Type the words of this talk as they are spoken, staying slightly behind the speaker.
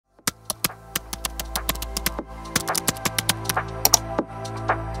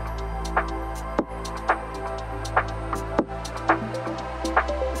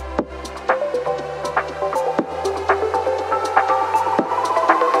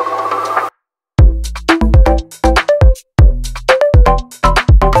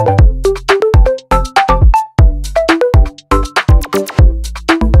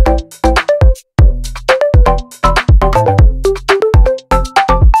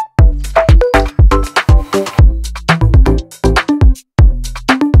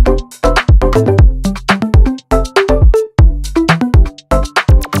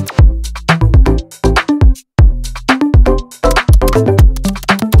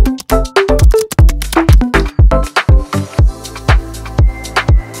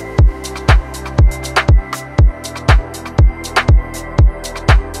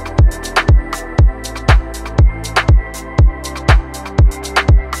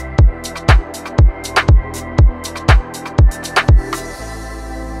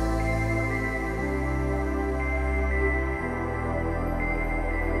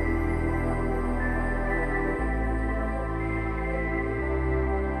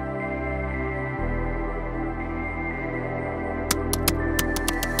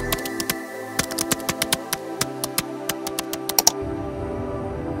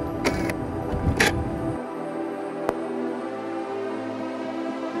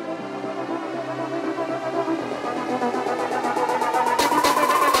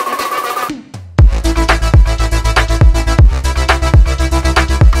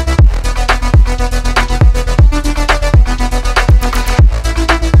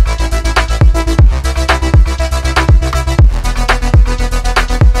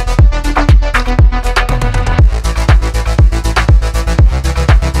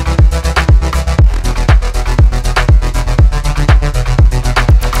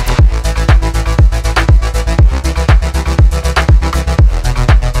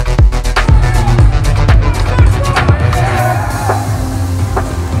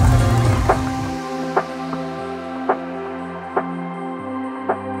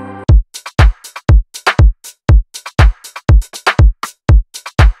Okay,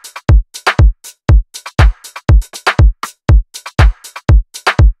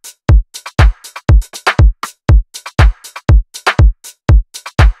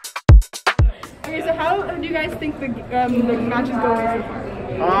 so how do you guys think the match is going so far?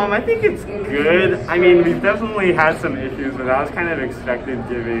 I think it's good. I mean, we've definitely had some issues, but that was kind of expected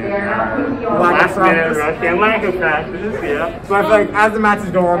given last minute rush and lack of practice, yeah. So I feel like as the match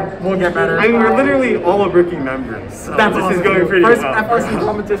is going, we'll get better. I mean, we're literally all rookie members, so that's this awesome. is going pretty first well. FRC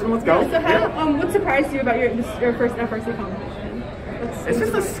competition, let's go. So how, what surprised you about your first FRC competition? It's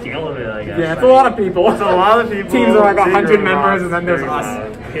just the scale of it, I guess. Yeah, it's a lot of people. It's a lot of people. Teams are like 100 members, and then there's us.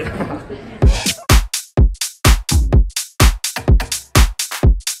 Yeah.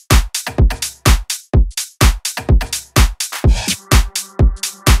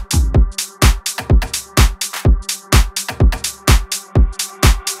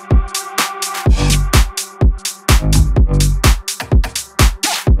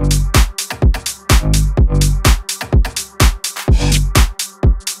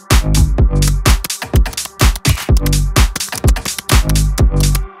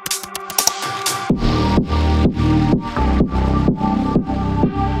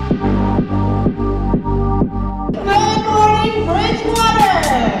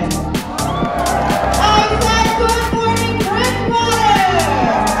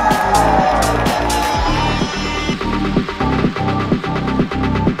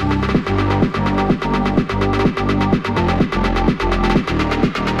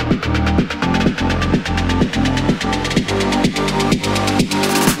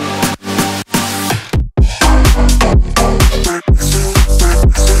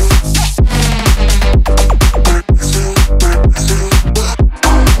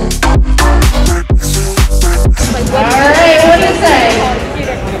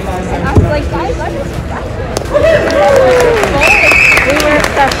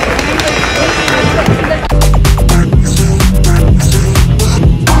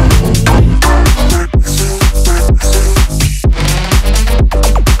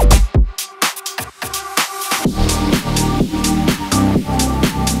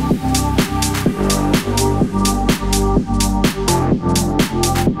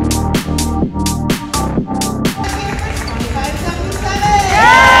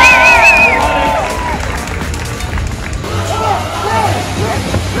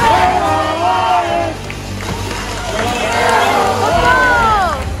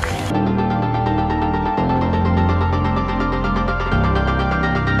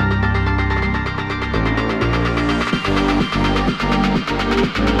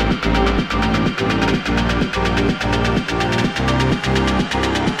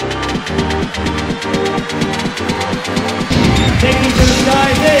 Taking to the sky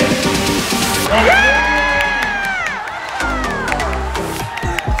is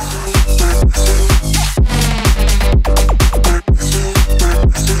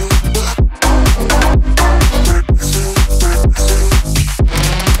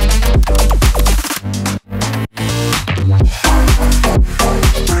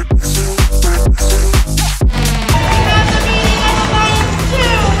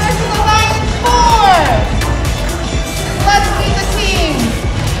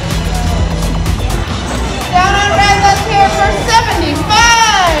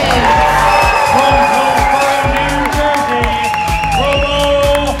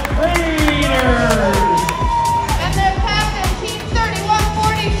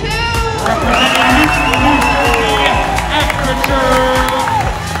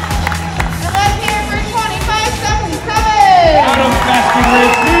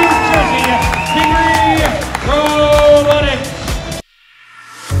Pingry Robotics.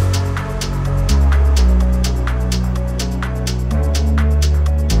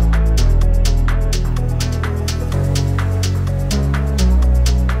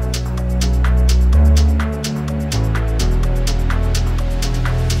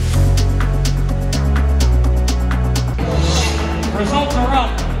 Results are up.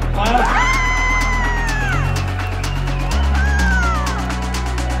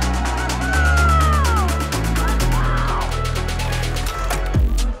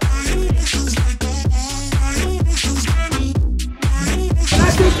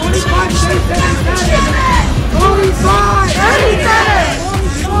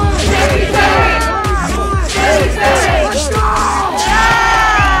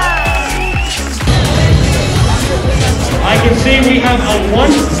 I can see we have a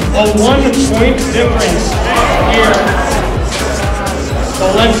one point difference here. So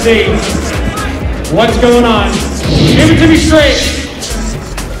let's see what's going on. Give it to me straight.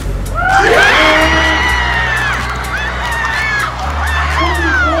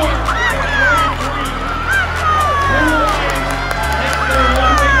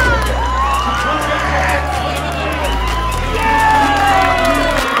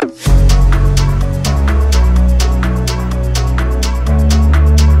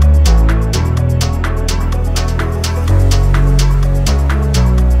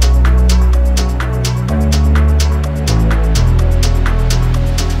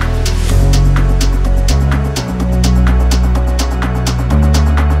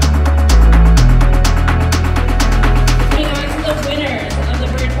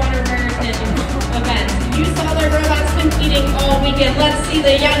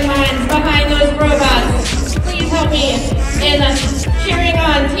 young minds behind those robots. Please help me in cheering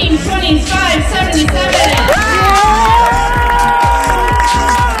on Team 2577.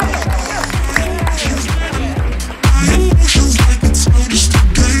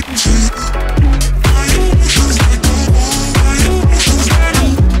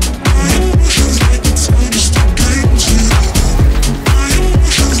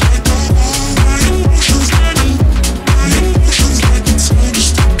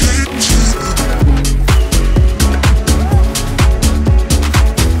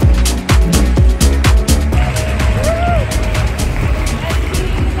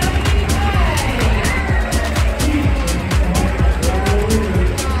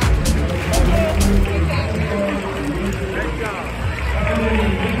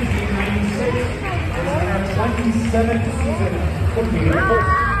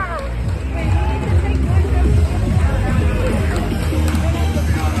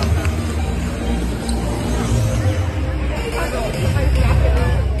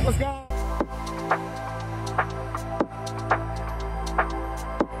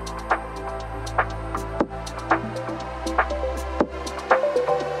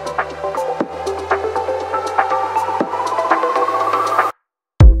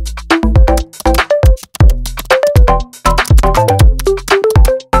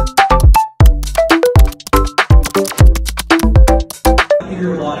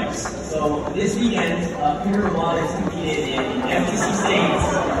 Pingry Robotics. So this weekend, Pingry Robotics competed in FTC States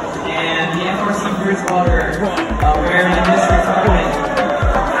and the FRC Bridgewater-Raritan Districts tournament.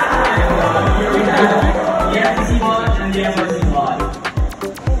 And here we have the FTC lot and the FRC lot.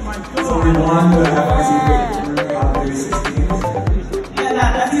 So we won the FRC